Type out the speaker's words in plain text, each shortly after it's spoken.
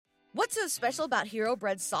What's so special about Hero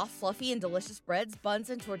Bread's soft, fluffy, and delicious breads, buns,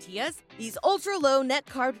 and tortillas? These ultra-low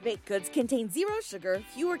net-carb baked goods contain zero sugar,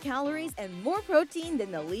 fewer calories, and more protein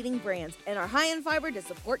than the leading brands, and are high in fiber to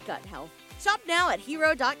support gut health. Shop now at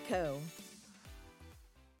hero.co.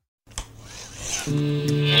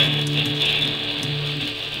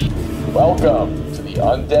 Welcome to the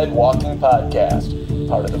Undead Walking Podcast,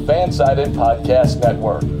 part of the Fansided Podcast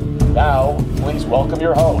Network. Now, please welcome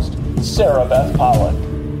your host, Sarah Beth Pollock.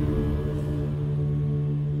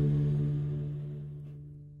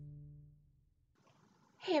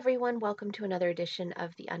 Hey everyone, welcome to another edition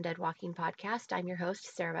of the Undead Walking Podcast. I'm your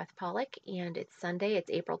host, Sarah Beth Pollock, and it's Sunday, it's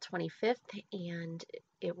April 25th, and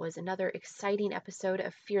it was another exciting episode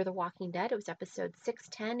of Fear the Walking Dead. It was episode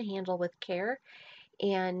 610, Handle with Care,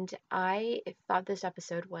 and I thought this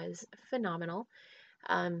episode was phenomenal.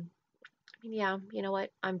 Yeah, you know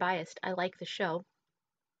what, I'm biased. I like the show,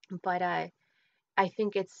 but I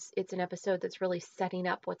think it's an episode that's really setting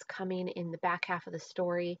up what's coming in the back half of the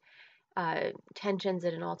story. Tensions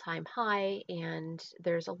at an all-time high, and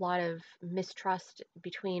there's a lot of mistrust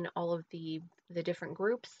between all of the different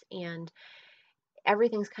groups, and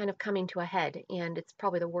everything's kind of coming to a head, and it's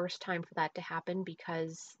probably the worst time for that to happen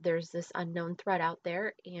because there's this unknown threat out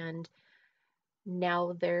there, and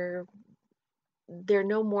now they're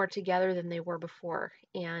no more together than they were before,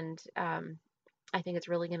 and I think it's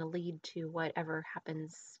really going to lead to whatever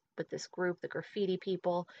happens with this group, the graffiti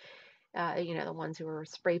people. The ones who were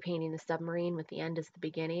spray painting the submarine with the end as the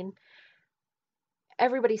beginning.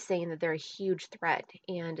 Everybody's saying that they're a huge threat,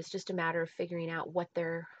 and it's just a matter of figuring out what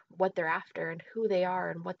they're after and who they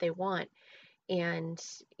are and what they want. And,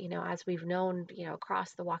 as we've known,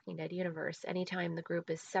 across the Walking Dead universe, anytime the group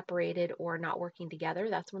is separated or not working together,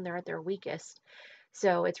 that's when they're at their weakest.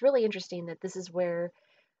 So it's really interesting that this is where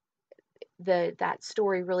that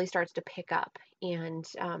story really starts to pick up. And,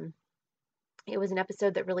 it was an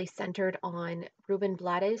episode that really centered on Ruben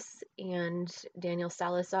Blades and Daniel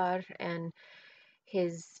Salazar and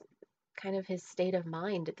his state of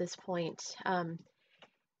mind at this point.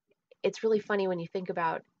 It's really funny when you think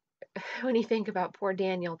about poor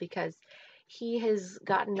Daniel, because he has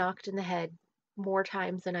gotten knocked in the head more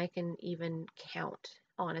times than I can even count,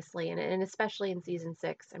 honestly, and especially in season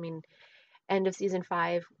 6. I mean, end of season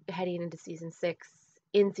 5, heading into season 6.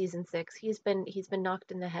 In season 6, he's been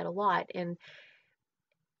knocked in the head a lot, and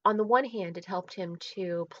on the one hand, it helped him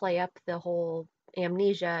to play up the whole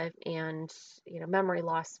amnesia and memory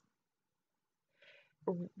loss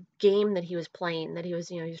game that he was playing, that he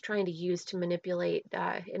was trying to use to manipulate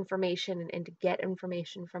information and to get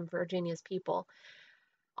information from Virginia's people.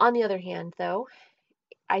 On the other hand, though,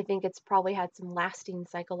 I think it's probably had some lasting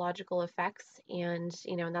psychological effects, and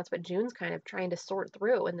that's what June's kind of trying to sort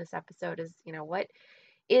through in this episode is, what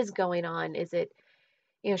is going on? Is it,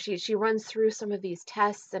 she runs through some of these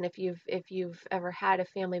tests, and if you've ever had a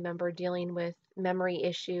family member dealing with memory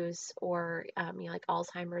issues or like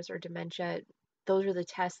Alzheimer's or dementia, those are the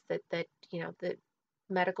tests that that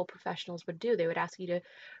medical professionals would do. They would ask you to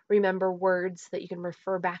remember words that you can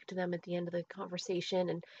refer back to them at the end of the conversation,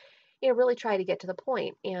 and really try to get to the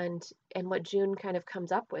point. And what June kind of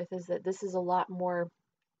comes up with is that this is a lot more.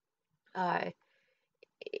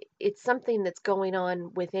 It's something that's going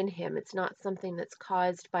on within him. It's not something that's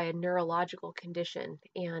caused by a neurological condition.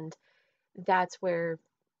 And that's where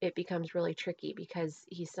it becomes really tricky, because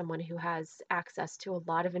he's someone who has access to a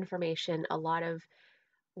lot of information, a lot of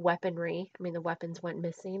weaponry. I mean, the weapons went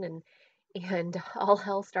missing, and all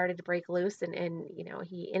hell started to break loose. And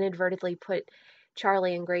he inadvertently put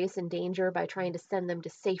Charlie and Grace in danger by trying to send them to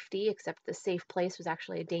safety, except the safe place was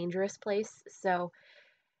actually a dangerous place. So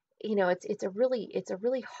it's a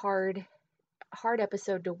really hard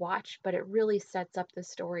episode to watch, but it really sets up the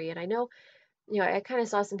story. And I know, I kind of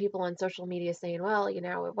saw some people on social media saying, well,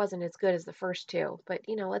 it wasn't as good as the first two, but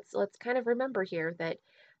let's kind of remember here that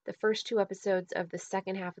the first 2 episodes of the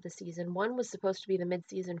second half of the season, one was supposed to be the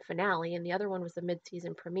mid-season finale, and the other one was the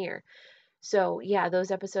mid-season premiere. So yeah,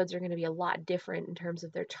 those episodes are going to be a lot different in terms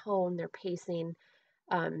of their tone, their pacing,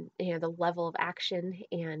 the level of action,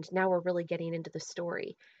 and now we're really getting into the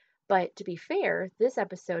story. But to be fair, this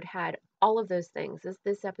episode had all of those things.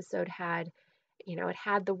 This episode had, it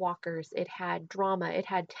had the walkers, it had drama, it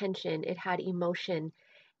had tension, it had emotion,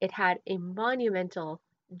 it had a monumental,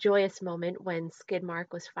 joyous moment when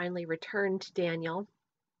Skidmark was finally returned to Daniel.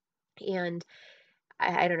 And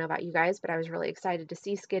I don't know about you guys, but I was really excited to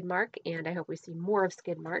see Skidmark, and I hope we see more of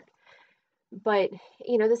Skidmark. But,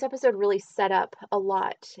 this episode really set up a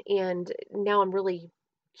lot, and now I'm really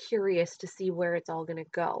curious to see where it's all going to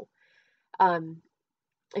go.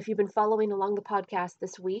 If you've been following along the podcast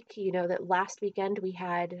this week, you know that last weekend we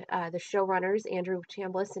had the showrunners, Andrew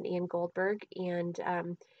Chambliss and Ian Goldberg, and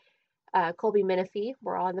Colby Minifee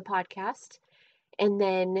were on the podcast. And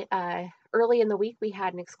then early in the week, we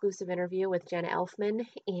had an exclusive interview with Jenna Elfman.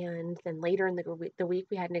 And then later in the week,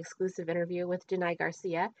 we had an exclusive interview with Danay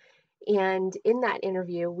Garcia. And in that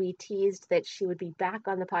interview, we teased that she would be back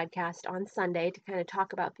on the podcast on Sunday to kind of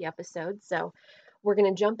talk about the episode. So we're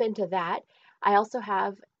going to jump into that. I also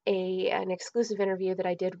have an exclusive interview that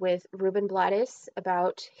I did with Ruben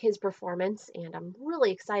about his performance. And I'm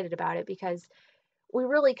really excited about it because we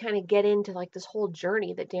really kind of get into like this whole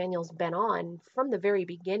journey that Daniel's been on from the very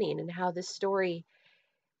beginning, and how this story,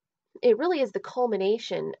 it really is the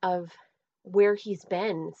culmination of where he's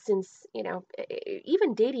been since,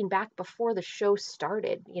 even dating back before the show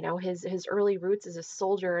started, his early roots as a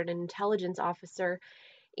soldier and an intelligence officer,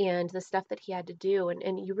 and the stuff that he had to do.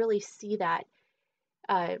 And you really see that,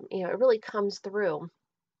 it really comes through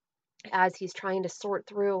as he's trying to sort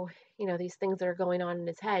through, these things that are going on in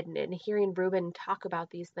his head. And hearing Ruben talk about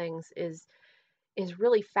these things is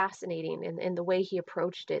really fascinating, and the way he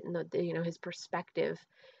approached it, and his perspective.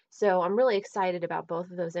 So I'm really excited about both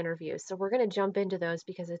of those interviews. So we're going to jump into those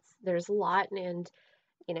because there's a lot, and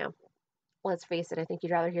let's face it, I think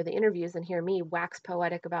you'd rather hear the interviews than hear me wax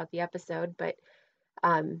poetic about the episode. But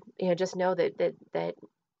just know that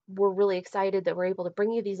we're really excited that we're able to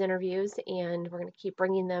bring you these interviews, and we're going to keep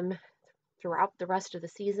bringing them throughout the rest of the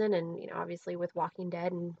season, and obviously with Walking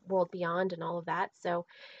Dead and World Beyond and all of that. So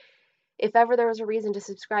if ever there was a reason to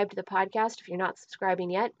subscribe to the podcast, if you're not subscribing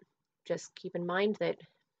yet, just keep in mind that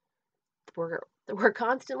we're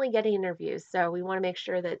constantly getting interviews, so we want to make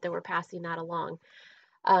sure that we're passing that along.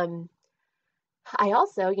 I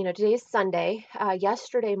also, today's Sunday.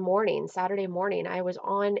 Saturday morning, I was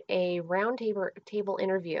on a table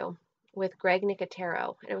interview with Greg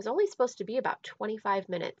Nicotero, and it was only supposed to be about 25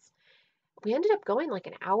 minutes. We ended up going like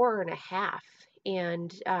an hour and a half,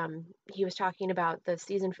 and he was talking about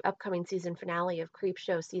the upcoming season finale of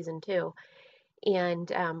Creepshow season 2, and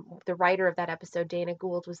the writer of that episode, Dana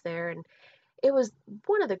Gould, was there, and it was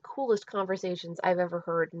one of the coolest conversations I've ever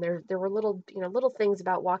heard. And there were little things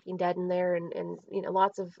about Walking Dead in there, and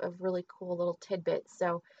lots of really cool little tidbits.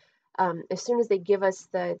 So as soon as they give us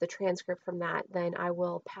the transcript from that, then I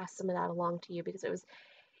will pass some of that along to you, because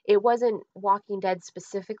it wasn't Walking Dead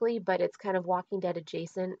specifically, but it's kind of Walking Dead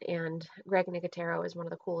adjacent, and Greg Nicotero is one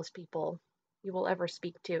of the coolest people you will ever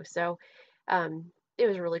speak to. So it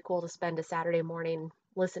was really cool to spend a Saturday morning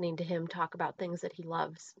listening to him talk about things that he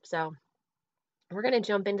loves. So we're going to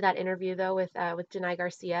jump into that interview, though, with Danay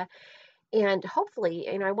Garcia. And hopefully,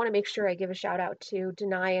 I want to make sure I give a shout out to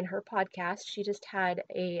Danay and her podcast. She just had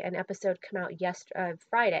an episode come out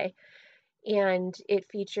Friday, and it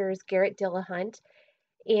features Garrett Dillahunt.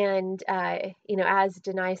 And, as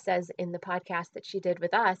Danay says in the podcast that she did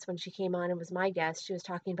with us when she came on and was my guest, she was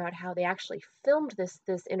talking about how they actually filmed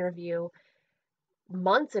this interview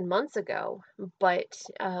months and months ago. But,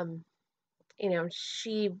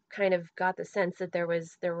 she kind of got the sense that there were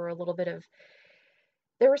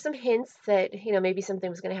some hints that, maybe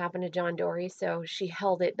something was going to happen to John Dory. So she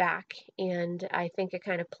held it back. And I think it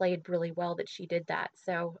kind of played really well that she did that.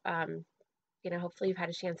 So, hopefully you've had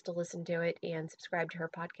a chance to listen to it and subscribe to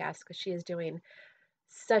her podcast, because she is doing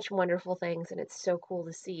such wonderful things, and it's so cool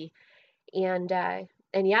to see. And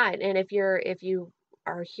if you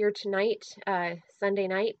are here tonight, Sunday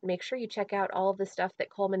night, make sure you check out all of the stuff that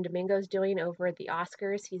Coleman Domingo's doing over at the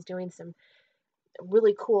Oscars. He's doing some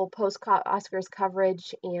really cool post-Oscars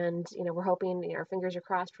coverage, and we're hoping, our fingers are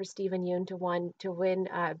crossed for Stephen Yeun to win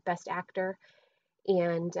Best Actor.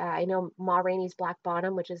 And I know Ma Rainey's Black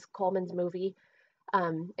Bottom, which is Coleman's movie,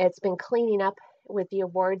 it's been cleaning up with the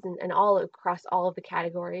awards and all across all of the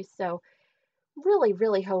categories. So really,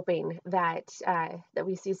 really hoping that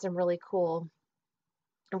we see some really cool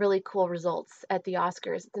results at the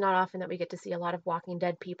Oscars. It's not often that we get to see a lot of Walking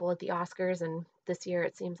Dead people at the Oscars, and this year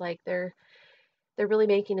it seems like they're really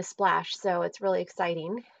making a splash. So it's really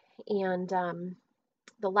exciting. And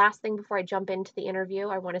the last thing before I jump into the interview,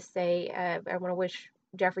 I want to wish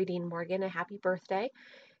Jeffrey Dean Morgan a happy birthday.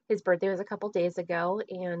 His birthday was a couple days ago,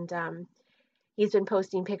 and he's been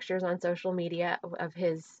posting pictures on social media of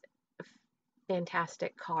his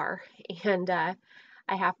fantastic car. And I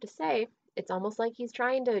have to say, it's almost like he's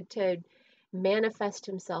trying to manifest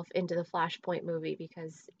himself into the Flashpoint movie,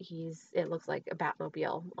 because it looks like a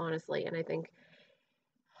Batmobile, honestly. And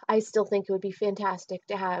I still think it would be fantastic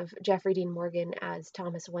to have Jeffrey Dean Morgan as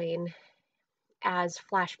Thomas Wayne, as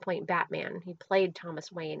Flashpoint Batman. He played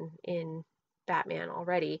Thomas Wayne in Batman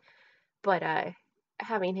already, but I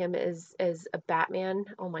having him as a Batman.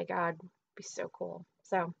 Oh my God, be so cool.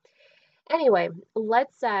 So anyway,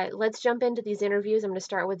 let's jump into these interviews. I'm going to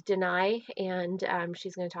start with Danay, and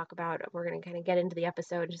she's going to talk about. We're going to kind of get into the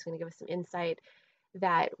episode. She's going to give us some insight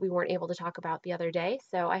that we weren't able to talk about the other day.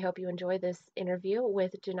 So I hope you enjoy this interview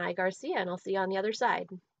with Danay Garcia, and I'll see you on the other side.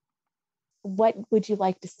 What would you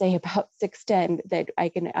like to say about 610 that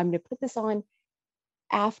I'm going to put this on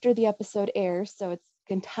after the episode airs, so it's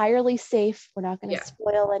entirely safe. We're not going to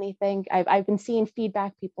spoil anything. I've been seeing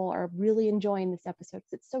feedback. People are really enjoying this episode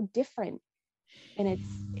because it's so different, and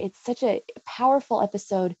it's such a powerful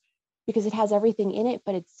episode because it has everything in it.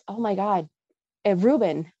 But it's, oh my God,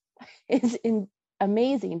 Ruben is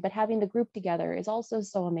amazing, but having the group together is also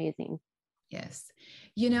so amazing. Yes,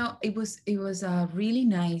 you know, it was really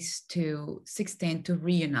nice to 610 to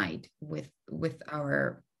reunite with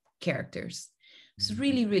our characters. It's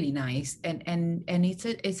really, really nice, and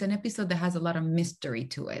it's an episode that has a lot of mystery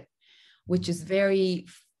to it, which is very,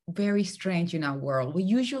 very strange in our world. We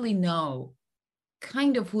usually know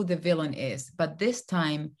kind of who the villain is, but this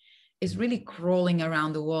time it's really crawling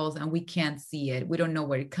around the walls and we can't see it. We don't know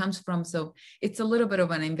where it comes from, so it's a little bit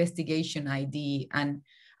of an investigation idea, and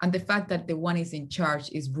the fact that the one is in charge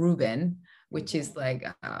is Ruben, which is like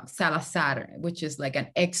Salazar, which is like an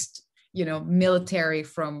ex, military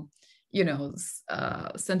from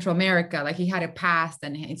Central America. Like he had a past,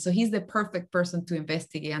 and so he's the perfect person to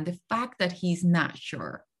investigate. And the fact that he's not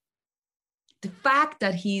sure, the fact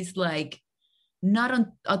that he's like not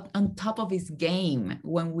on top of his game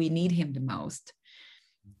when we need him the most,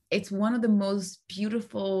 it's one of the most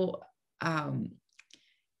beautiful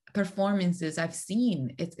performances I've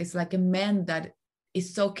seen. It's like a man that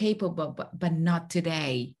is so capable, but not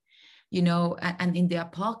today, and in the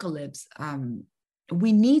apocalypse,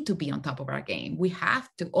 we need to be on top of our game. We have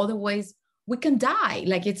to, otherwise we can die.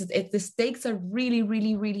 Like it's the stakes are really,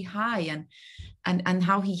 really, really high, and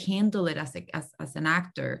how he handled it as an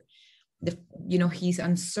actor, his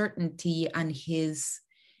uncertainty and his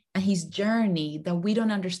journey that we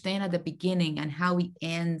don't understand at the beginning, and how he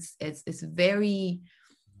ends, it's very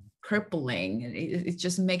crippling. It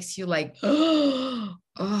just makes you like, oh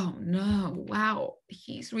no, wow,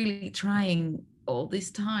 he's really trying all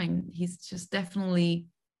this time. He's just definitely,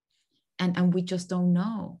 and we just don't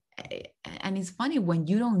know. And it's funny when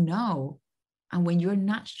you don't know and when you're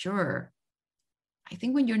not sure. I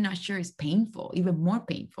think when you're not sure is painful, even more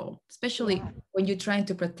painful, especially when you're trying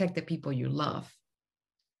to protect the people you love.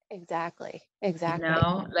 Exactly.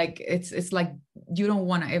 Like it's like you don't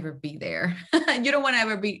want to ever be there. You don't want to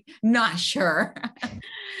ever be not sure.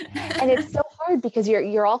 And it's so hard because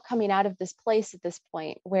you're all coming out of this place at this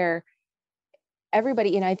point where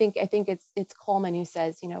everybody, I think it's Coleman who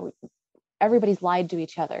says, everybody's lied to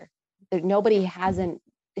each other. That nobody hasn't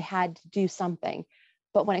had to do something.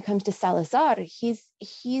 But when it comes to Salazar, it's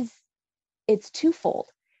twofold,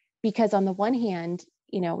 because on the one hand,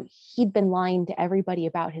 he'd been lying to everybody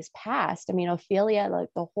about his past. I mean, Ophelia, like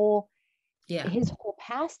his whole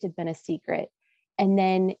past had been a secret. And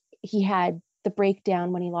then he had the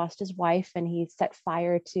breakdown when he lost his wife and he set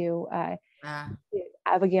fire to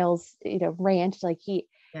Abigail's, ranch. Like he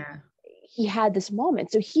had this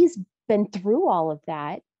moment. So he's been through all of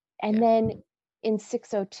that. And then in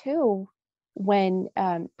 602, when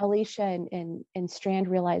Alicia and Strand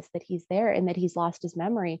realize that he's there and that he's lost his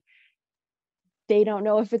memory, they don't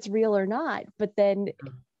know if it's real or not. But then,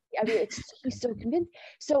 I mean, he's so convinced.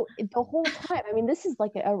 So the whole time, I mean, this is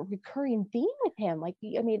like a recurring theme with him. Like,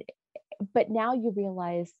 I mean, but now you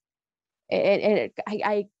realize,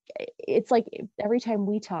 it's like every time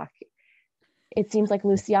we talk, it seems like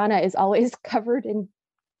Luciana is always covered in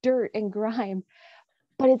dirt and grime.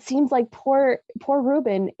 But it seems like poor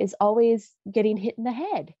Ruben is always getting hit in the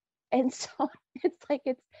head. And so it's like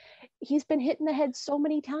he's been hit in the head so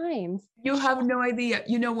many times. You have no idea.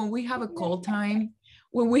 When we have a cold time,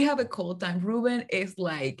 Ruben is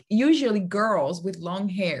like, usually girls with long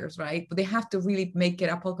hairs, right? But they have to really make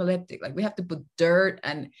it apocalyptic. Like we have to put dirt,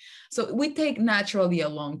 and so we take naturally a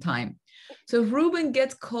long time. So Ruben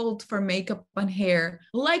gets cold for makeup and hair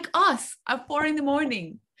like us at 4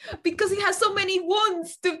 a.m. because he has so many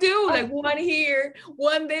wounds to do, like one here,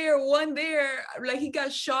 one there. Like he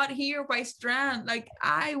got shot here by Strand. Like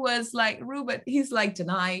I was like, Ruben, he's like,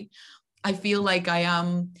 tonight I feel like I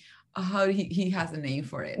am, how he has a name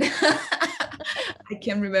for it. I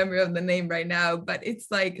can't remember the name right now, but it's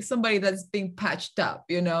like somebody that's being patched up,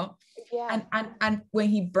 Yeah. And when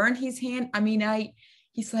he burned his hand, I mean,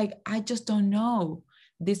 he's like, I just don't know.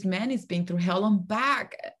 This man is being through hell and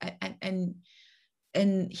back. And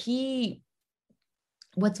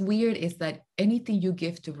what's weird is that anything you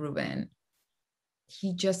give to Ruben,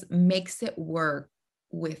 he just makes it work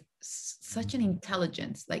with such an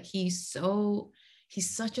intelligence. Like he's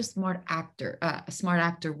such a smart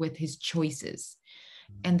actor with his choices.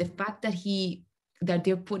 And the fact that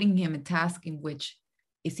they're putting him a task in which,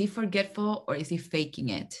 is he forgetful or is he faking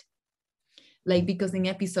it? Like, because in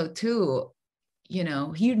episode 2, he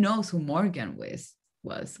knows who Morgan was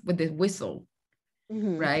with the whistle,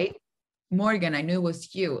 right? Morgan, I knew it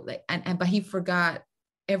was you. Like, but he forgot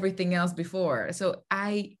everything else before. So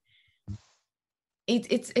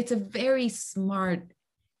it's a very smart,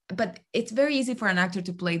 but it's very easy for an actor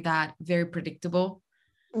to play that very predictable.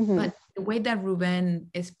 But the way that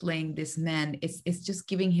Ruben is playing this man, it's just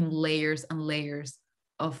giving him layers and layers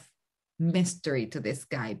of mystery to this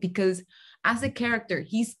guy, because as a character,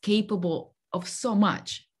 he's capable of so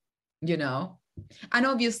much, and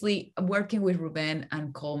obviously working with Ruben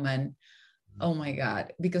and Coleman, oh my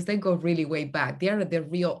God, because they go really way back. They are the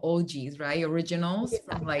real OGs, right? Originals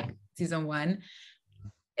from like season 1.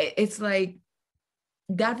 It's like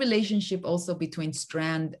that relationship also between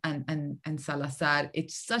Strand and Salazar.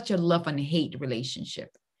 It's such a love and hate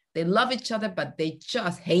relationship. They love each other, but they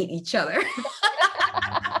just hate each other.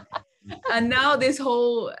 And now this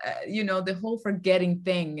whole, the whole forgetting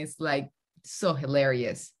thing is like so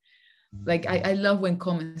hilarious. Like I love when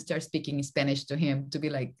Coleman starts speaking Spanish to him, to be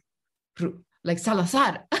like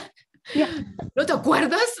Salazar. Yeah. ¿No te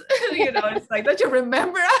acuerdas? It's like, don't you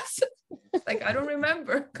remember us? It's like, I don't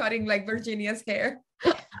remember cutting like Virginia's hair.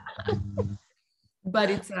 But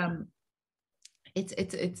it's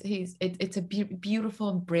a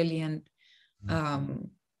beautiful, brilliant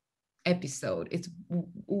episode. It's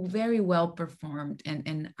very well performed,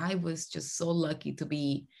 and I was just so lucky to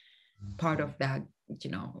be part of that,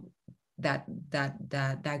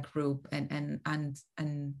 that group, and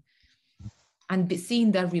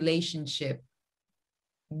seeing that relationship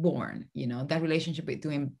born, that relationship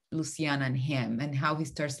between Luciana and him, and how he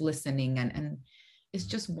starts listening, and it's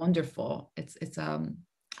just wonderful. It's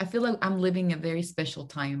I feel like I'm living a very special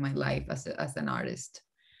time in my life as an artist,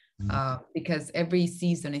 because every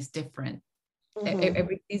season is different.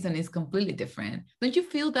 Every season is completely different. Don't you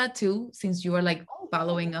feel that too, since you are like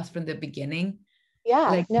following us from the beginning?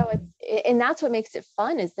 Yeah, no, and that's what makes it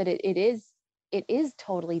fun, is that it is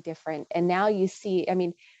totally different. And now you see, I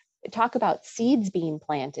mean, talk about seeds being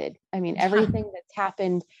planted. I mean, everything that's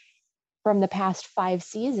happened from the past 5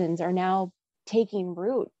 seasons are now taking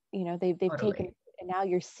root. They've Totally. taken, and now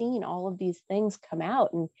you're seeing all of these things come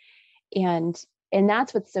out, and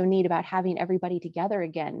that's what's so neat about having everybody together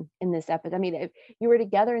again in this episode. I mean, if you were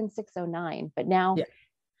together in 609, but now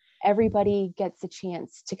everybody gets a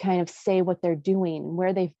chance to kind of say what they're doing and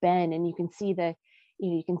where they've been, and you can see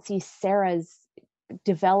you can see Sarah's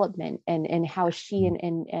development, and how she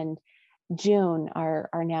and June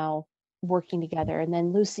are now working together, and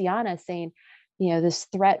then Luciana saying, this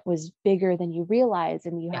threat was bigger than you realize,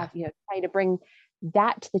 and you have trying to bring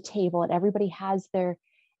that to the table, and everybody has their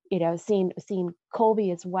seeing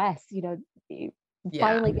Colby as Wes,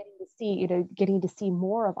 finally getting to see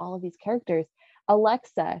more of all of these characters.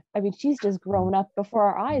 Alexa, I mean, she's just grown up before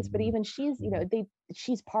our eyes, but even she's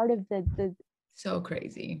she's part of the so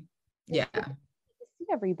crazy. Yeah, to see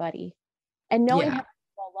everybody and knowing how people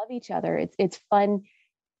all love each other. It's fun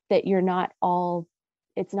that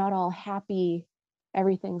it's not all happy,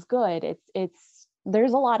 everything's good. It's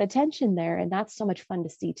there's a lot of tension there, and that's so much fun to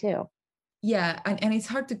see too. Yeah, and it's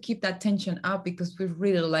hard to keep that tension up, because we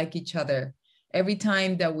really like each other. Every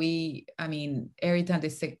time every time they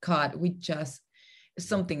say cut,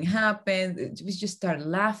 something happens, we just start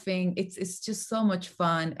laughing. It's just so much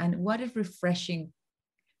fun, and what a refreshing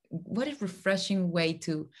way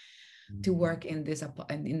to work in this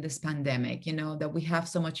pandemic, that we have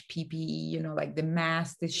so much PPE, like the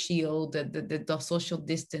mask, the shield, the social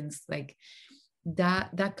distance, like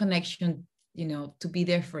that connection, to be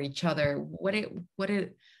there for each other. What a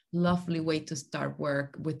lovely way to start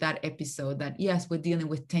work with that episode. That yes, we're dealing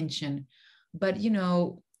with tension, but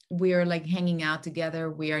we are like hanging out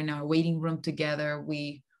together. We are in our waiting room together.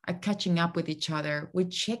 We are catching up with each other. We're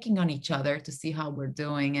checking on each other to see how we're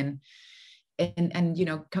doing, and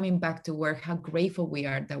coming back to work, how grateful we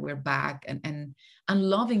are that we're back, and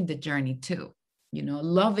loving the journey too.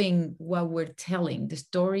 Loving what we're telling, the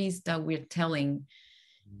stories that we're telling.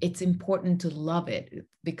 It's important to love it,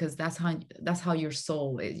 because that's how your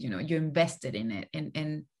soul is. You're invested in it,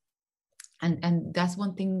 and that's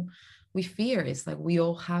one thing we fear, is like we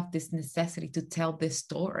all have this necessity to tell this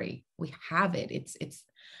story. We have it. It's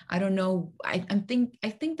I don't know. I think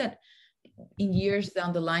that in years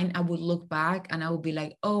down the line, I would look back and I would be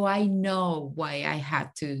like, oh, I know why I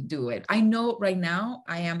had to do it. I know right now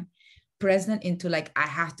I am present into like, I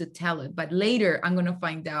have to tell it, but later I'm going to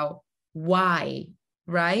find out why,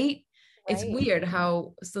 right? It's Right. weird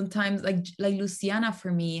how sometimes like Luciana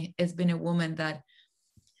for me has been a woman that,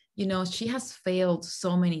 you know, she has failed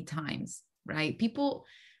so many times, right? People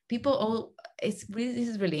all, it's really, this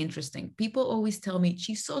is really interesting. People always tell me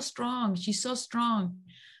she's so strong, she's so strong,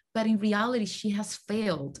 but in reality she has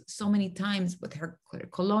failed so many times with her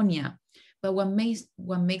colonia. But what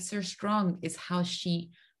makes her strong is how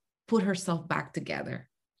she put herself back together.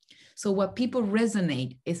 So what people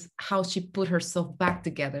resonate is how she put herself back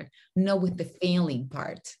together, not with the failing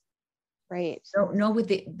part. Right. No with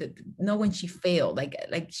no when she failed.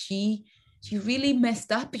 Like she really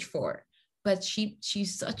messed up before, but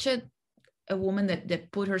she's such a woman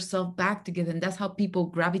that put herself back together, and that's how people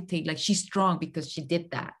gravitate. Like she's strong because she did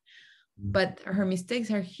that, but her mistakes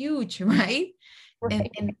are huge, right? Right.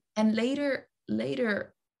 And later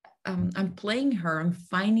I'm playing her, I'm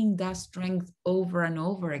finding that strength over and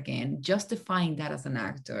over again, justifying that as an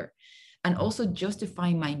actor, and also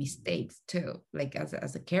justifying my mistakes too, like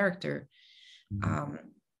as a character. um,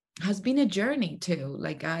 has been a journey too.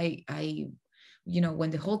 Like you know, when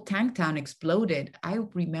the whole tank town exploded, I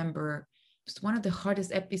remember it's one of the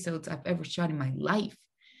hardest episodes I've ever shot in my life.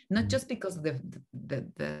 Not just because of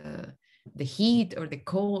the heat or the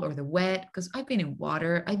cold or the wet, because I've been in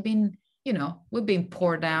water, I've been, you know, we've been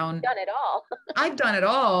poured down. Done it all. I've done it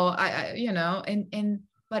all. I you know, and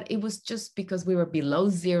but it was just because we were below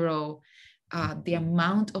zero. The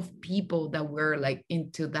amount of people that were like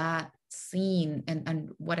into that scene, and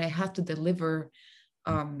what I had to deliver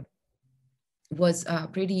um, was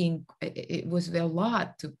it was a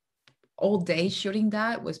lot. To all day shooting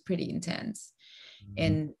that was pretty intense.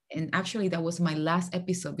 And actually that was my last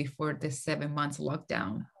episode before the 7 months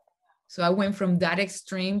lockdown. So I went from that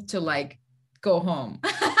extreme to like go home.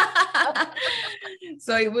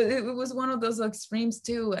 So it was one of those extremes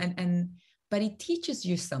too. And but it teaches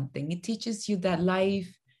you something. It teaches you that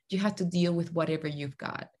life, you have to deal with whatever you've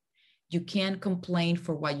got. You can't complain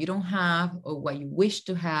for what you don't have or what you wish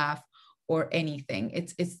to have or anything.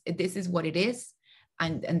 It's this is what it is,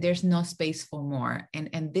 and there's no space for more.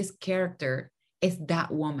 And this character is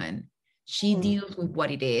that woman. She deals with what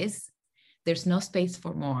it is. There's no space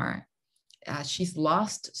for more. She's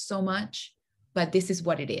lost so much, but this is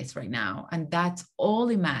what it is right now, and that's all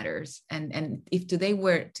it matters. And if today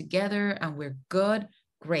we're together and we're good,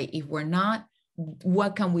 great. If we're not,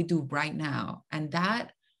 what can we do right now? And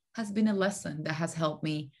that has been a lesson that has helped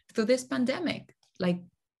me through this pandemic. Like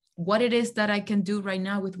what it is that I can do right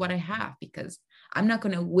now with what I have, because I'm not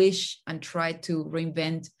going to wish and try to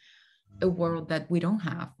reinvent a world that we don't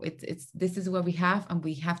have. It's this is what we have, and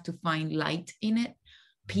we have to find light in it,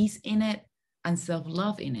 peace in it, and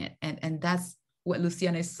self-love in it. And that's what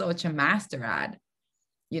Luciana is such a master at,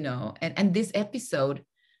 you know. And this episode,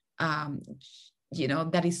 um, you know,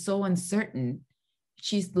 that is so uncertain,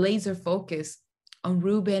 she's laser focused on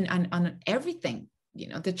Ruben and on everything. You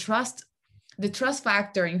know, the trust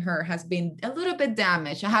factor in her has been a little bit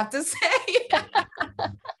damaged, I have to say.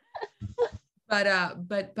 But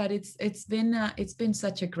it's been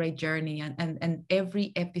such a great journey, and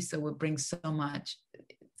every episode will bring so much.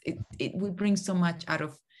 It will bring so much out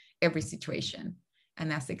of every situation,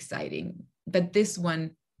 and that's exciting. But this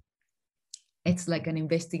one, it's like an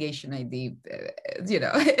investigation ID. You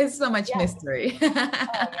know, it's so much mystery. Oh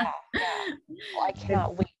yeah, yeah. Well, I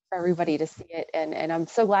cannot wait for everybody to see it, and I'm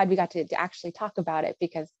so glad we got to actually talk about it,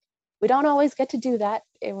 because we don't always get to do that.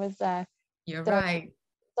 It was You're so, right.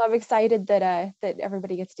 so I'm excited that that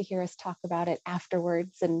everybody gets to hear us talk about it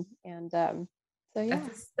afterwards, and so yeah.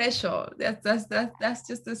 That's special. That's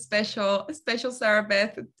just a special Sarah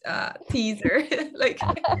Beth teaser. Like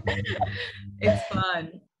it's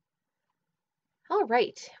fun. All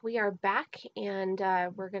right, we are back, and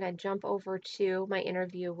we're going to jump over to my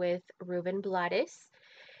interview with Ruben Blades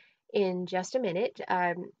in just a minute.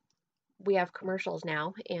 We have commercials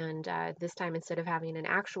now, and this time, instead of having an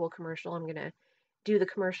actual commercial, I'm going to do the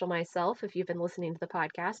commercial myself. If you've been listening to the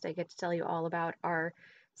podcast, I get to tell you all about our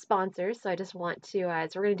sponsors. So I just want to,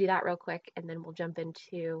 so we're going to do that real quick, and then we'll jump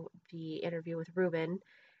into the interview with Ruben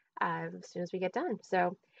as soon as we get done.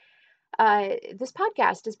 So this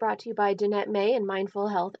podcast is brought to you by Danette May and Mindful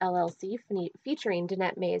Health LLC, featuring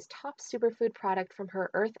Danette May's top superfood product from her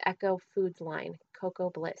Earth Echo Foods line, Cocoa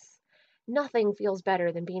Bliss. Nothing feels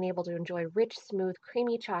better than being able to enjoy rich, smooth,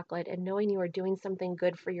 creamy chocolate and knowing you are doing something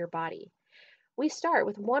good for your body. We start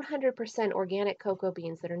with 100% organic cocoa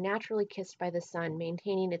beans that are naturally kissed by the sun,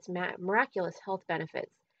 maintaining its miraculous health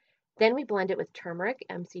benefits. Then we blend it with turmeric,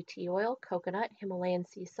 MCT oil, coconut, Himalayan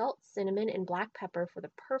sea salt, cinnamon, and black pepper for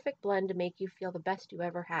the perfect blend to make you feel the best you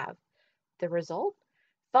ever have. The result?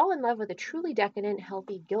 Fall in love with a truly decadent,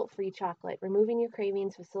 healthy, guilt-free chocolate, removing your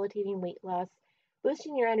cravings, facilitating weight loss,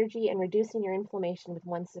 boosting your energy, and reducing your inflammation with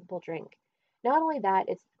one simple drink. Not only that,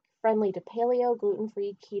 it's friendly to paleo,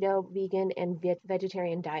 gluten-free, keto, vegan, and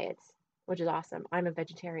vegetarian diets, which is awesome. I'm a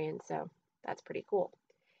vegetarian, so that's pretty cool.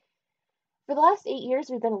 For the last 8 years,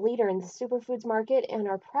 we've been a leader in the superfoods market and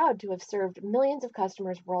are proud to have served millions of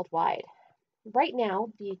customers worldwide. Right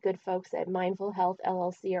now, the good folks at Mindful Health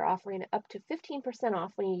LLC are offering up to 15%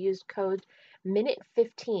 off when you use code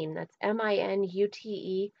MINUTE15, that's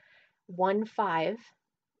MINUTE 15,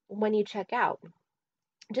 when you check out.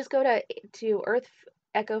 Just go to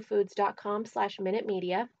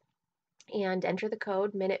earthechofoods.com/minutemedia and enter the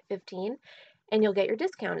code MINUTE15 and you'll get your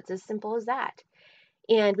discount. It's as simple as that.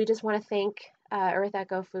 And we just want to thank Earth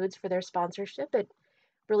Echo Foods for their sponsorship. It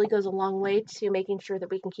really goes a long way to making sure that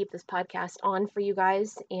we can keep this podcast on for you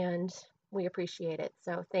guys, and we appreciate it.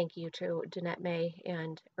 So thank you to Jeanette May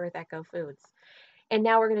and Earth Echo Foods. And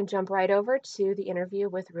now we're going to jump right over to the interview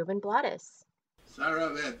with Ruben Blades.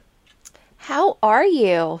 Sarah Beth. How are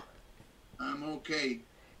you? I'm okay.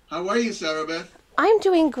 How are you, Sarah Beth? I'm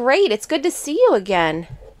doing great. It's good to see you again.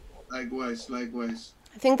 Likewise. I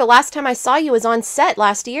think the last time I saw you was on set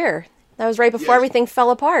last year. That was right before everything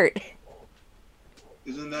fell apart.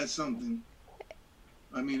 Isn't that something?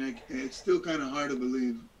 I mean, it's still kind of hard to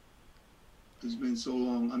believe. It's been so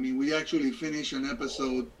long. I mean, we actually finished an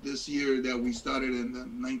episode this year that we started in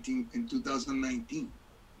 2019.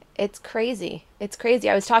 It's crazy.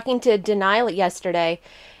 I was talking to Danay yesterday,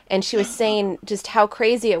 and she was saying just how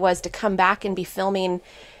crazy it was to come back and be filming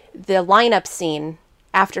the lineup scene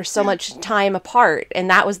after so much time apart, and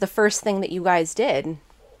that was the first thing that you guys did.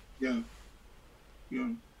 Yeah.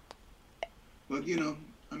 But,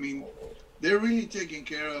 I mean, they're really taking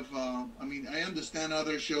care of, I understand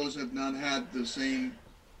other shows have not had the same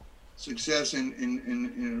success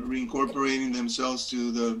in reincorporating themselves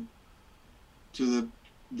to the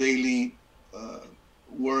daily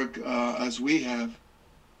work as we have.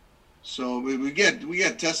 So we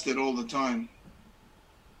get tested all the time.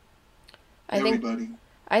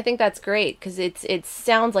 I think that's great because it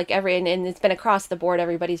sounds like and it's been across the board.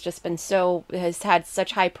 Everybody's just been has had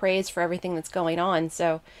such high praise for everything that's going on.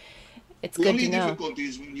 So it's good to know. The only difficulty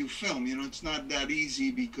is when you film. It's not that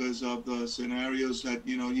easy because of the scenarios that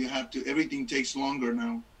you have to. Everything takes longer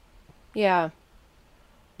now. Yeah.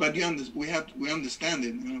 But we understand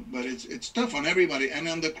it. But it's tough on everybody and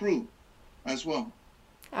on the crew as well.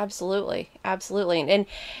 Absolutely, and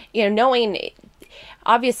knowing.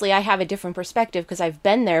 Obviously, I have a different perspective because I've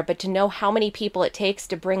been there, but to know how many people it takes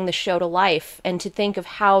to bring the show to life and to think of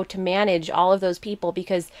how to manage all of those people,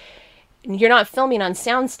 because you're not filming on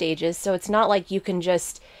sound stages, so it's not like you can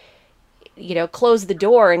just, close the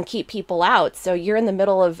door and keep people out. So you're in the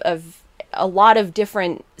middle of a lot of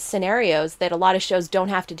different scenarios that a lot of shows don't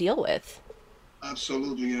have to deal with.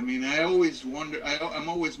 Absolutely. I mean, I always wonder, I'm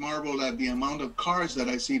always marveled at the amount of cars that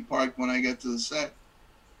I see parked when I get to the set.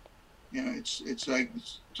 It's like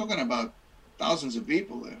talking about thousands of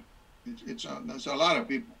people there. That's a lot of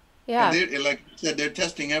people. Yeah. And like I said, they're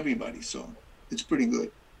testing everybody, so it's pretty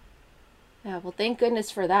good. Yeah, well, thank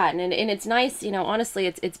goodness for that. And it's nice, honestly,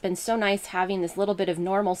 it's been so nice having this little bit of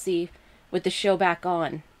normalcy with the show back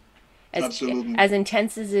on. Absolutely. As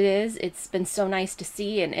intense as it is, it's been so nice to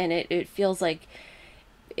see, and it feels like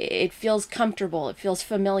it feels comfortable. It feels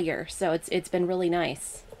familiar. So it's been really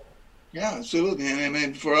nice. Yeah, absolutely. And I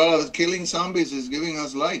mean, for all of killing zombies is giving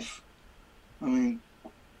us life. I mean,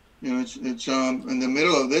 it's in the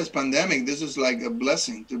middle of this pandemic, this is like a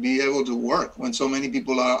blessing to be able to work when so many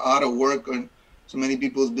people are out of work and so many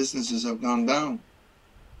people's businesses have gone down.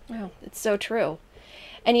 Wow, it's so true.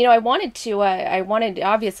 And, I want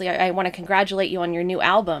to congratulate you on your new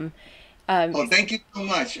album. Thank you so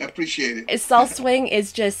much. I appreciate it. Cell Swing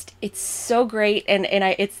is it's so great. And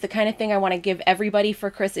it's the kind of thing I want to give everybody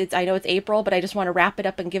for Christmas. I know it's April, but I just want to wrap it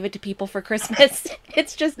up and give it to people for Christmas.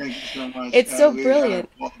 It's just, thank you so much. It's so brilliant.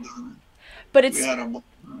 But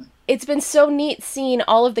it's been so neat seeing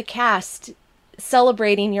all of the cast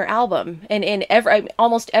celebrating your album, and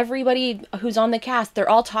almost everybody who's on the cast, they're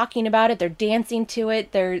all talking about it. They're dancing to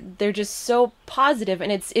it. They're just so positive,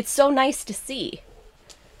 and it's so nice to see.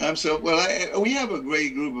 We have a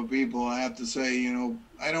great group of people. I have to say,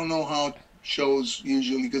 I don't know how shows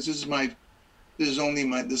usually, because this is only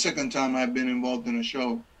the second time I've been involved in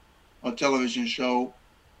a television show.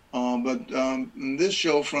 But in this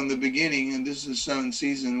show from the beginning, and this is the 7th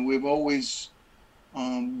season, we've always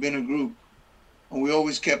been a group. And we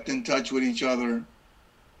always kept in touch with each other.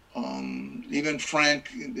 Even Frank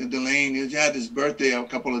Delane, he had his birthday a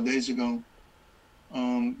couple of days ago.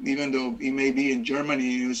 Even though he may be in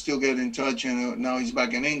Germany, we still get in touch, and now he's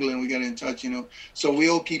back in England, we get in touch, so we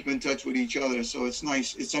all keep in touch with each other. So it's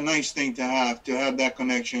nice. It's a nice thing to have that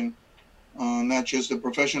connection, not just the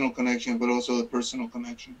professional connection, but also the personal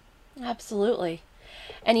connection. Absolutely.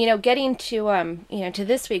 And, getting to, to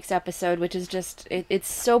this week's episode, which is just, it's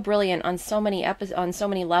so brilliant on so many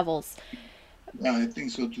levels. Yeah, I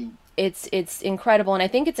think so too. It's incredible. And I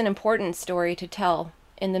think it's an important story to tell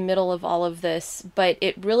in the middle of all of this, but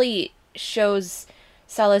it really shows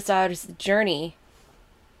Salazar's journey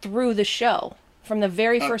through the show from the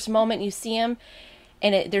very first moment you see him.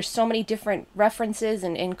 And there's so many different references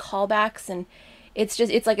and callbacks, and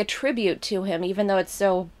it's like a tribute to him, even though it's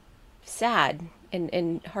so sad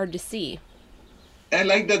and hard to see. I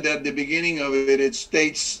like that at the beginning of it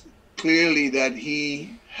states clearly that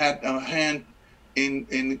he had a hand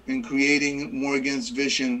in creating Morgan's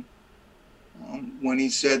vision, when he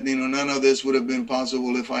said, none of this would have been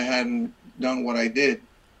possible if I hadn't done what I did.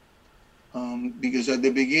 Because at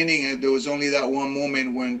the beginning, there was only that one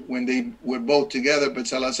moment when they were both together, but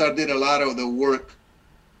Salazar did a lot of the work,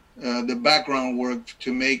 the background work,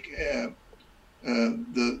 to make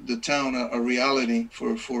the town a reality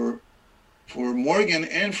for Morgan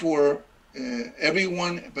and for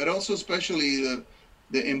everyone, but also especially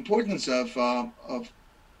the importance of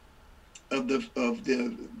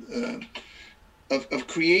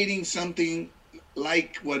creating something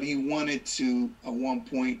like what he wanted to at one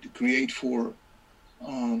point to create for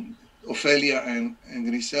Ofelia and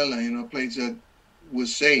Grisela, a place that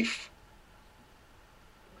was safe,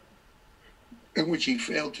 and which he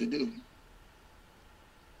failed to do.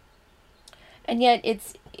 And yet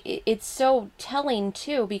it's so telling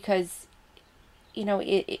too, because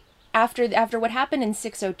after what happened in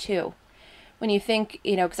 602, when you think,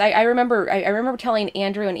 because I remember telling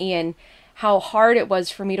Andrew and Ian how hard it was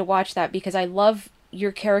for me to watch that, because I love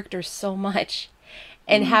your characters so much,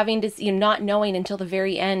 and having to, not knowing until the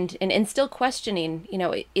very end, and still questioning,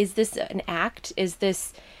 is this an act? Is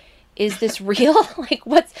this real? Like,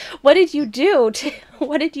 what did you do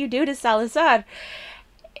to Salazar?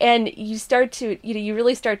 And you start to, you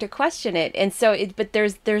really start to question it. And so but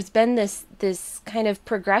there's been this kind of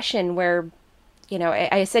progression where,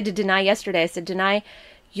 I said to Danay yesterday, Danay,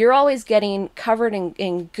 you're always getting covered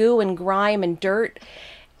in goo and grime and dirt.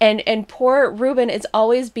 And poor Ruben is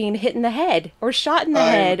always being hit in the head or shot in the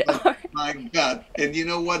head. My God. And you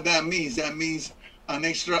know what that means? That means an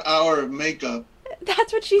extra hour of makeup.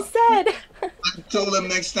 That's what she said. I told him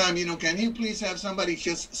next time, can you please have somebody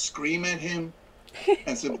just scream at him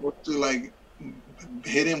as opposed to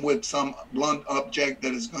hit him with some blunt object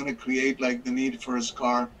that is going to create the need for a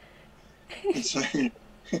scar. It's like,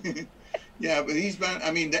 yeah, but he's been,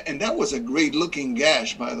 and that was a great looking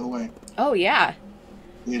gash, by the way. Oh, yeah.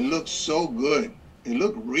 It looked so good. It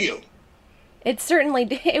looked real. It certainly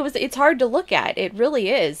did. It's hard to look at. It really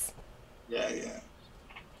is. Yeah.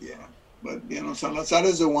 But, Salazar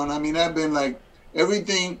is the one. I've been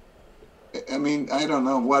everything. I don't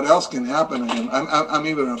know what else can happen to him. I'm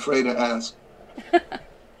even afraid to ask.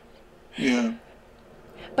 Yeah.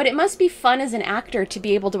 But it must be fun as an actor to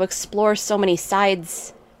be able to explore so many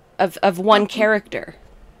sides of one character.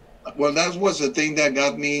 Well, that was the thing that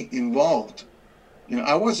got me involved.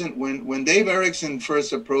 I wasn't, when Dave Erickson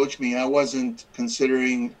first approached me, I wasn't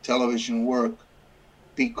considering television work,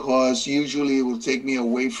 because usually it would take me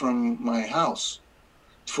away from my house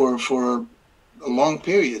for long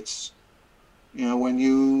periods. When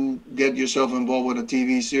you get yourself involved with a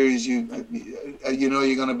TV series, you're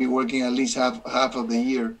going to be working at least half of the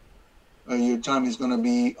year. Your time is going to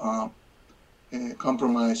be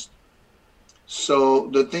compromised. So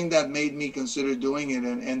the thing that made me consider doing it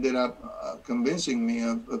and ended up convincing me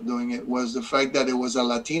of doing it was the fact that it was a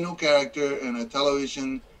Latino character in a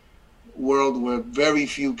television world where very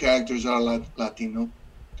few characters are Latino.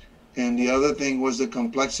 And the other thing was the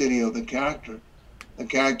complexity of the character. The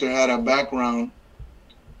character had a background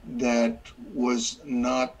that was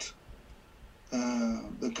not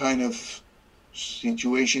the kind of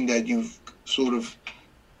situation that you've sort of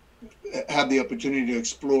had the opportunity to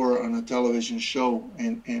explore on a television show,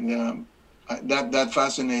 and that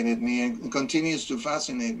fascinated me and continues to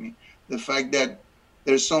fascinate me. The fact that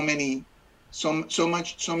there's so many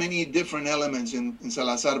different elements in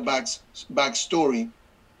Salazar's backstory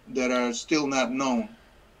that are still not known,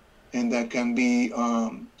 and that can be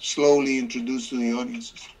slowly introduced to the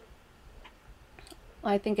audiences.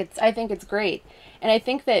 I think it's great, and I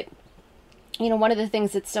think that one of the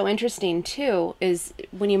things that's so interesting too is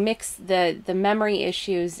when you mix the memory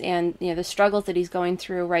issues and the struggles that he's going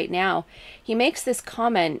through right now. He makes this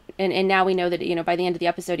comment, and now we know that by the end of the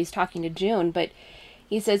episode he's talking to June, but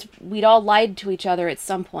He says we'd all lied to each other at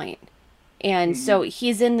some point. And so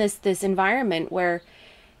he's in this environment where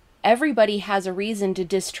everybody has a reason to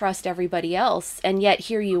distrust everybody else, and yet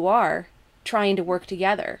here you are trying to work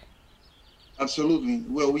together. Absolutely.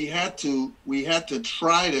 Well, we had to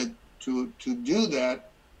try to do that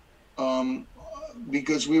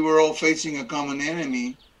because we were all facing a common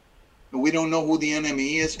enemy. We don't know who the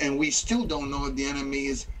enemy is, and we still don't know if the enemy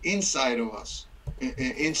is inside of us,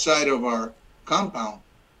 inside of our compound.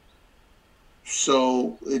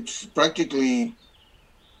 So it's practically,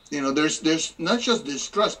 there's not just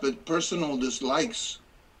distrust, but personal dislikes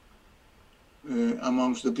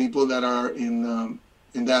amongst the people that are in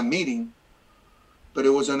that meeting. But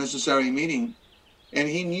it was a necessary meeting, and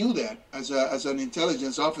he knew that as an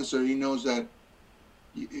intelligence officer, he knows that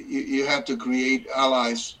you have to create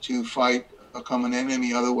allies to fight a common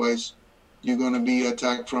enemy. Otherwise, you're going to be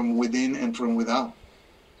attacked from within and from without.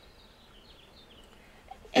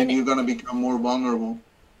 And you're going to become more vulnerable.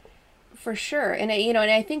 For sure. And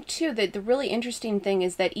I think too that the really interesting thing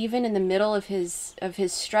is that even in the middle of his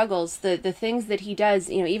struggles, the things that he does,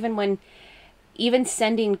 even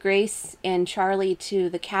sending Grace and Charlie to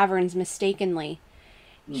the caverns mistakenly,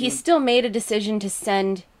 he still made a decision to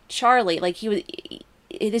send Charlie. Like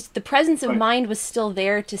the presence of mind was still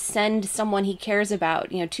there to send someone he cares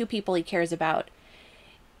about, two people he cares about,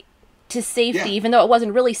 to safety, even though it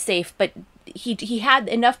wasn't really safe, but he had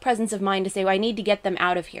enough presence of mind to say, well, I need to get them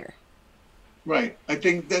out of here. Right. I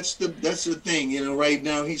think that's the thing. Right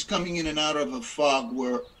now he's coming in and out of a fog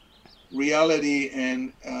where reality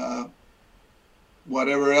and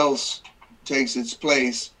whatever else takes its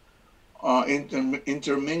place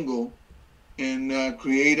intermingle and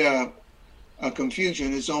create a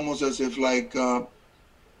confusion. It's almost as if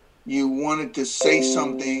you wanted to say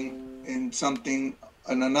something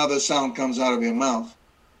and another sound comes out of your mouth.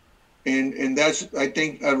 And that's, I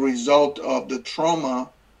think, a result of the trauma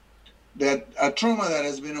that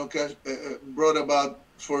has been brought about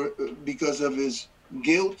because of his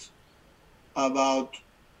guilt about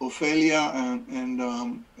Ophelia and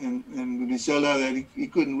Grisela, that he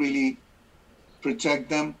couldn't really protect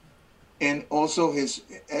them, and also his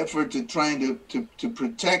effort to trying to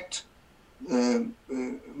protect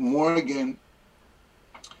Morgan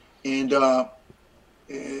and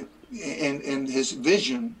his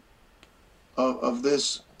vision of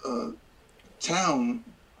this town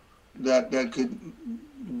that could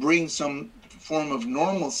bring some form of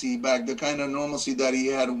normalcy back, the kind of normalcy that he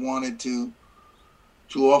had wanted to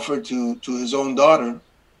offer to his own daughter.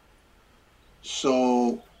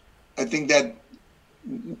 So I think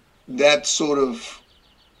that sort of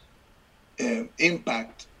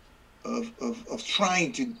impact of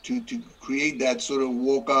trying to create that sort of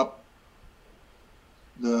woke up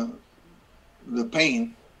the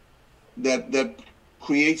pain that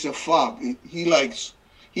creates a fog.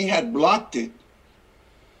 He had blocked it,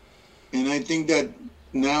 and I think that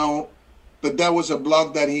now, but that was a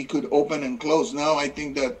block that he could open and close. Now I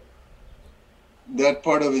think that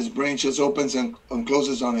part of his brain just opens and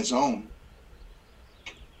closes on its own.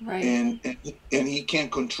 Right. And he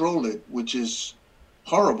can't control it, which is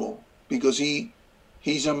horrible, because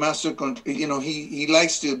he's a master. He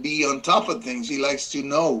likes to be on top of things. He likes to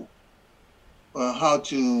know how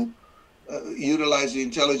to utilize the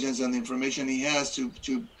intelligence and the information he has to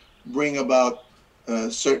bring about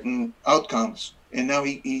certain outcomes. And now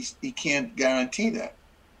he can't guarantee that.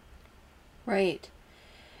 Right.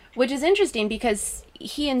 Which is interesting because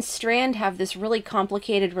he and Strand have this really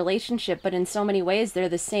complicated relationship, but in so many ways they're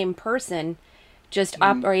the same person, just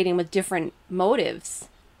operating with different motives.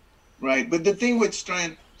 Right. But the thing with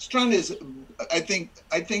Strand is, I think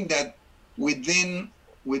that within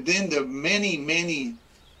the many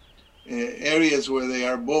areas where they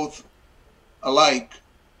are both alike,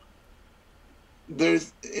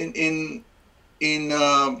 there's in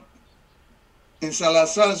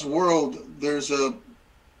Salazar's world, there's a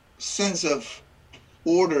sense of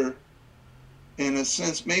order, in a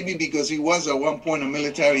sense, maybe because he was at one point a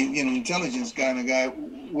military, intelligence kind of guy,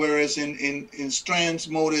 whereas in Strand's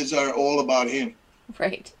motives are all about him.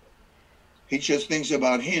 Right. He just thinks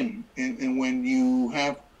about him, and when you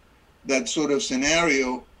have that sort of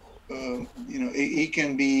scenario, he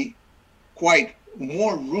can be quite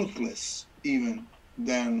more ruthless even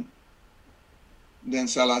than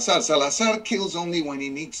Salazar. Salazar kills only when he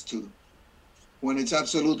needs to, when it's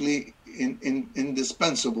absolutely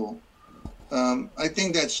indispensable. I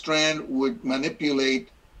think that Strand would manipulate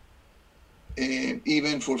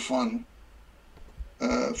even for fun,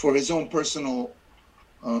 for his own personal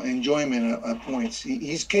enjoyment at points.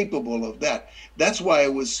 He's capable of that. That's why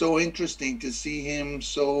it was so interesting to see him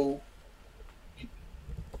so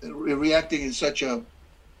reacting in such an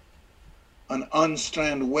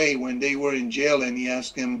unstrand way when they were in jail, and he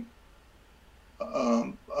asked him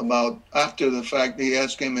about, after the fact, he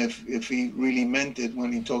asked him if he really meant it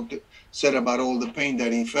when he said about all the pain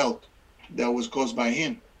that he felt that was caused by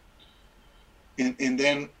him. And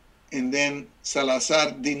then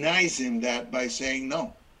Salazar denies him that by saying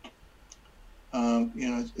no.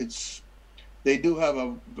 They do have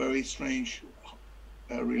a very strange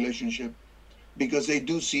relationship, because they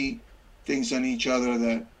do see things in each other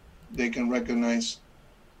that they can recognize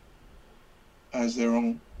as their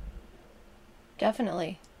own.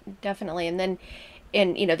 Definitely. And then,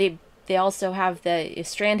 they also have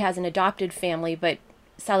Strand has an adopted family, but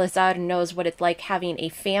Salazar knows what it's like having a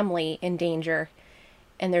family in danger.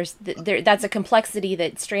 And that's a complexity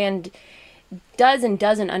that Strand does and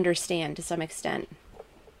doesn't understand to some extent.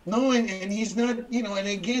 No, and he's not, and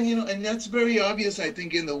again, and that's very obvious, I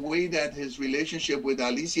think, in the way that his relationship with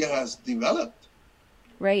Alicia has developed.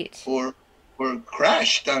 Right. Or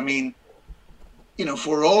crashed. I mean,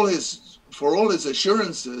 for all his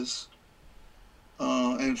assurances,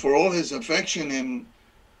 and for all his affection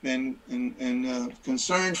and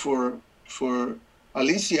concern for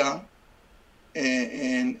Alicia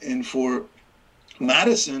and for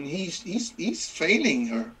Madison, he's failing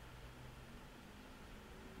her.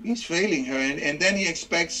 He's failing her, and then he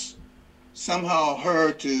expects somehow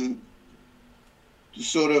her to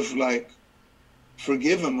sort of like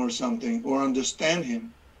forgive him or something, or understand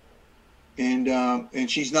him, and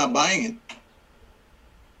she's not buying it.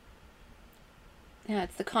 Yeah,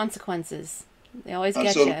 it's the consequences. They always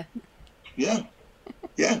get you. Yeah.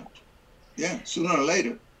 Sooner or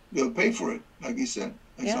later, they'll pay for it, like he said.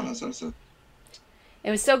 Salazar said. It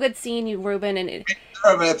was so good seeing you, Ruben.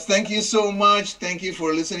 Thank you so much. Thank you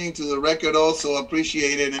for listening to the record. Also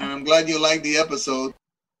appreciate it, and I'm glad you liked the episode.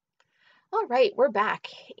 All right, we're back,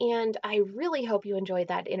 and I really hope you enjoyed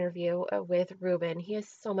that interview with Ruben. He is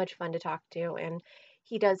so much fun to talk to, and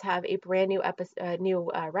he does have a brand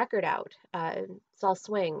new record out, Saul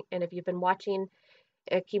Swing. And if you've been watching,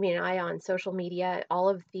 keeping an eye on social media, all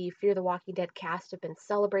of the Fear the Walking Dead cast have been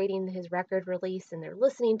celebrating his record release, and they're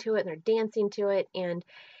listening to it and they're dancing to it, and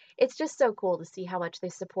it's just so cool to see how much they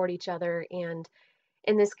support each other. And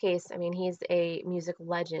in this case, I mean, he's a music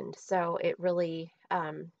legend, so it really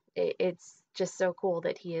it's just so cool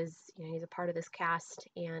that he is, he's a part of this cast,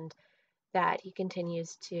 and that he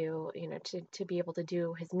continues to to be able to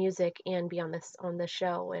do his music and be on this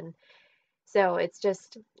show. And so it's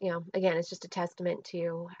just, again, it's just a testament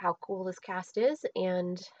to how cool this cast is,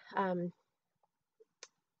 and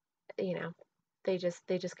they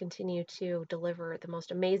just continue to deliver the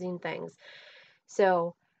most amazing things.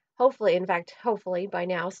 So hopefully by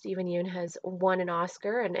now Stephen Yeun has won an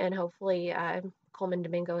Oscar, and hopefully Coleman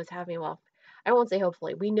Domingo is having, well, I won't say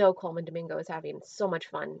hopefully, we know Coleman Domingo is having so much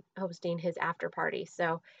fun hosting his after party.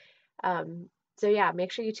 So yeah,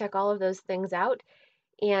 make sure you check all of those things out.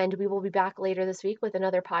 And we will be back later this week with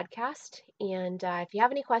another podcast. And if you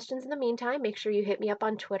have any questions in the meantime, make sure you hit me up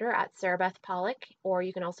on Twitter at SarahBeth Pollock, or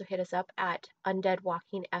you can also hit us up at Undead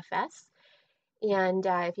Walking FS. And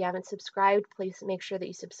if you haven't subscribed, please make sure that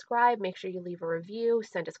you subscribe. Make sure you leave a review,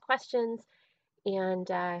 send us questions. And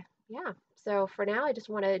yeah, so for now, I just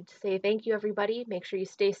wanted to say thank you, everybody. Make sure you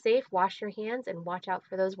stay safe, wash your hands, and watch out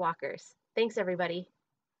for those walkers. Thanks, everybody.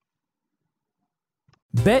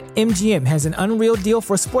 BetMGM has an unreal deal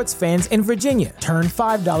for sports fans in Virginia. Turn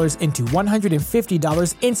 $5 into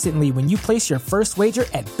 $150 instantly when you place your first wager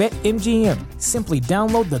at BetMGM. Simply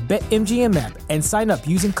download the BetMGM app and sign up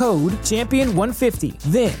using code Champion150.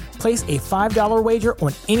 Then, place a $5 wager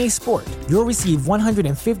on any sport. You'll receive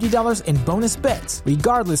 $150 in bonus bets,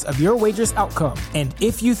 regardless of your wager's outcome. And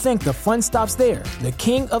if you think the fun stops there, the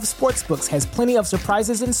king of sportsbooks has plenty of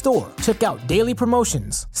surprises in store. Check out daily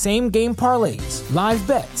promotions, same-game parlays, live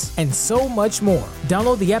bets, and so much more.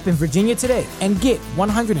 Download the app in Virginia today and get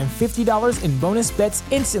 $150 in bonus bets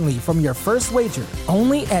instantly from your first wager.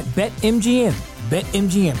 Only at BetMGM.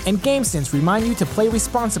 BetMGM and GameSense remind you to play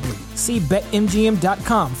responsibly. See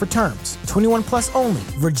BetMGM.com for terms. 21 plus only.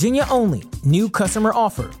 Virginia only. New customer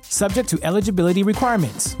offer. Subject to eligibility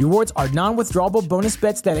requirements. Rewards are non-withdrawable bonus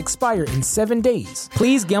bets that expire in 7 days.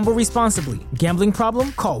 Please gamble responsibly. Gambling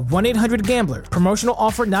problem? Call 1-800-GAMBLER. Promotional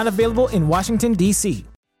offer not available in Washington, D.C.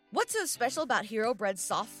 What's so special about Hero Bread's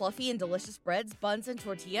soft, fluffy, and delicious breads, buns, and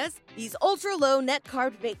tortillas? These ultra-low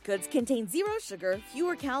net-carb baked goods contain zero sugar,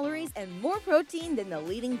 fewer calories, and more protein than the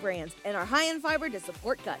leading brands, and are high in fiber to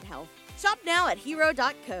support gut health. Shop now at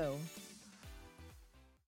Hero.co.